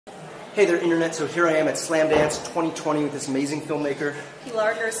Hey there, Internet. So here I am at Slamdance 2020 with this amazing filmmaker,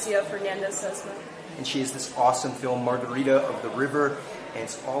 Pilar Garcia Fernandez-Sesma. and she has this awesome film, Margarita of the River, and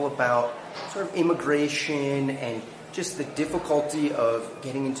it's all about sort of immigration and just the difficulty of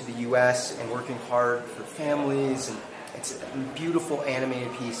getting into the U.S. and working hard for families, and it's a beautiful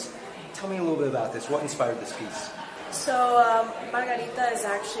animated piece. Tell me a little bit about this. What inspired this piece? So Margarita is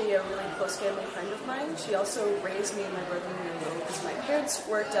actually a really close family friend of mine. She also raised me and my brother when we were little because my parents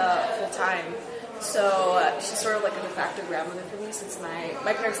worked full-time. So she's sort of like a de facto grandmother for me since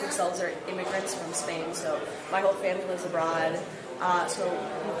my parents themselves are immigrants from Spain. So my whole family lives abroad. So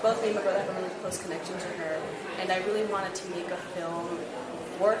both me and my brother have a really close connection to her. And I really wanted to make a film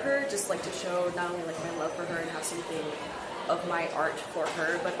for her, just like to show not only like my love for her and have something of my art for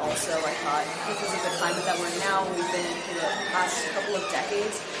her, but also I thought because of the climate that we're in now, we've been in for the past couple of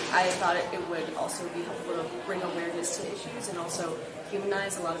decades, I thought it would also be helpful to bring awareness to issues and also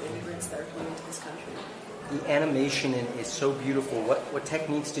humanize a lot of immigrants that are coming into this country. The animation is so beautiful. What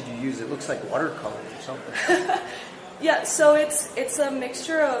techniques did you use? It looks like watercolor or something. Yeah, so it's a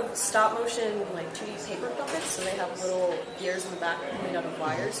mixture of stop motion, like 2D paper puppets, so they have little gears in the back made out of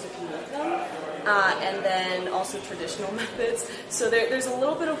wires so you can move them, and then also traditional methods. So there's a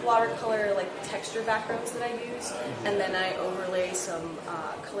little bit of watercolor, like texture backgrounds that I use, and then I overlay some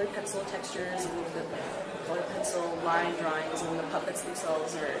colored pencil textures, a little bit like colored pencil line drawings, and the puppets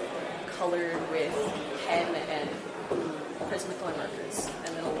themselves are colored with pen and Prismacolor markers,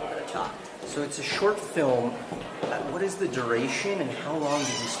 and then a little bit of chalk. So it's a short film. What is the duration and how long did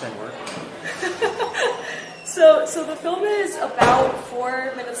you spend working? So the film is about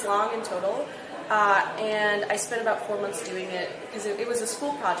 4 minutes long in total, and I spent about 4 months doing it because it was a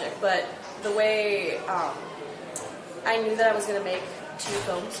school project, but the way I knew that I was going to make 2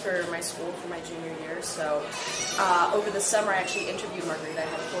 films for my school for my junior year, so over the summer I actually interviewed Margarita. I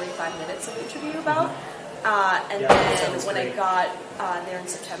had 45 minutes of interview about. And then when I got there in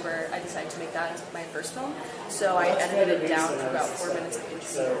September, I decided to make that as my first film. So I edited it down to about 4 minutes of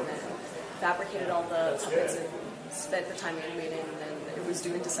interview and then fabricated all the puppets and spent the time animating, and then it was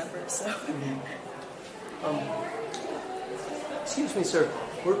due in December, so. Excuse me, sir.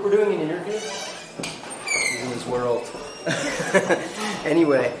 We're doing an interview in this world.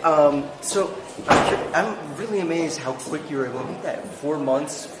 Anyway, so I'm really amazed how quick you were able to make that. 4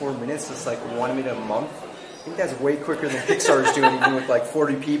 months, 4 minutes, it's like 1 minute a month. I think that's way quicker than Pixar's doing, even with like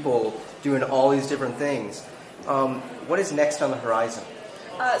 40 people doing all these different things. What is next on the horizon?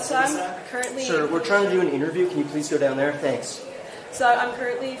 So I'm currently... Sir, we're trying to do an interview. Can you please go down there? Thanks. So I'm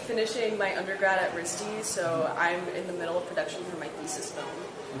currently finishing my undergrad at RISD, so I'm in the middle of production for my thesis film,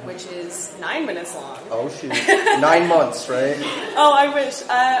 which is 9 minutes long. Oh, shoot. 9 months, right? Oh, I wish.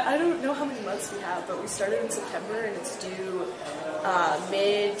 I don't know how many months we have, but we started in September, and it's due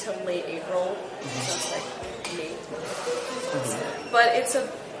mid to late April, so it's like May. But it's a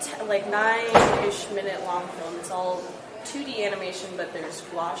like 9-ish minute long film. It's all 2D animation, but there's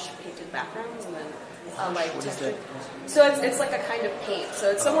gouache painted backgrounds, and then like texture. So it's like a kind of paint.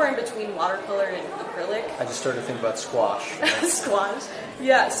 So it's somewhere in between watercolor and acrylic. I just started to think about squash. Squash.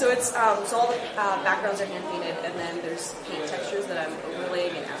 Yeah. So it's so all the backgrounds are hand painted, and then there's paint textures that I'm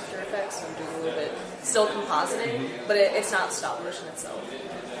overlaying in After Effects. So I'm doing a little bit still compositing, but it's not stop motion itself.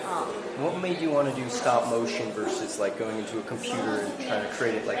 What made you want to do stop motion versus like going into a computer and trying to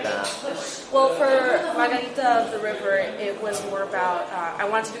create it like that? Well, for Margarita of the River, it was more about, I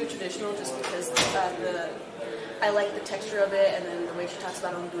wanted to do it traditional just because I like the texture of it, and then the way she talks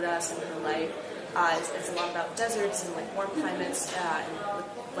about Honduras and her life. It's a lot about deserts and like warm climates and with,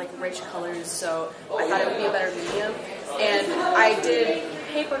 like rich colors, so I thought it would be a better medium. And I did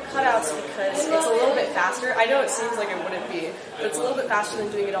paper cutouts because it's a little bit faster. I know it seems like it wouldn't be, but it's a little bit faster than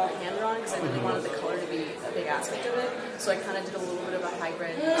doing it all hand drawn because I really wanted the color to be a big aspect of it. So I kind of did a little bit of a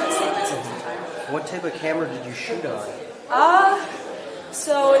hybrid to save myself some time. What type of camera did you shoot on?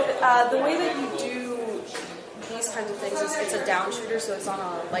 So the way that you do these kinds of things is it's a down shooter, so it's on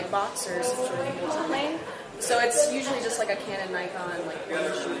a light box or some sort of multi-plane. So it's usually just like a Canon, Nikon, like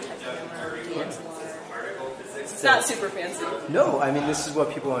point shoot type camera, DSLR. It's not super fancy. No, I mean this is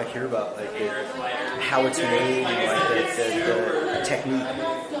what people want to hear about, like how it's made and like the technique.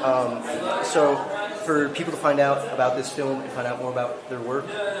 So for people to find out about this film and find out more about their work,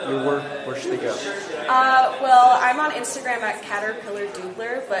 your work, where should they go? Well, I'm on Instagram at Caterpillar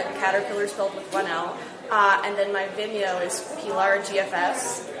Doodler, but Caterpillar spelled with 1 L. And then my Vimeo is Pilar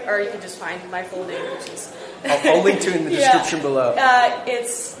GFS, or you can just find my full name, which is... I'll link to it in the description below.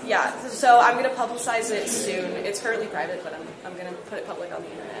 So I'm going to publicize it soon. It's currently private, but I'm going to put it public on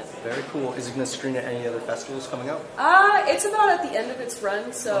the internet. Very cool. Is it going to screen at any other festivals coming up? It's about at the end of its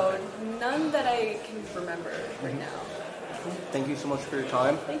run, so none that I can remember right now. Thank you so much for your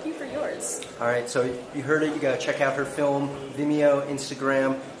time. Thank you for yours. All right, so you heard it. You got to check out her film, Vimeo,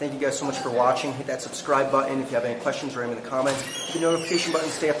 Instagram. Thank you guys so much for watching. Hit that subscribe button if you have any questions or in the comments. Hit the notification button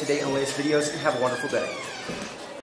to stay up to date on the latest videos, and have a wonderful day.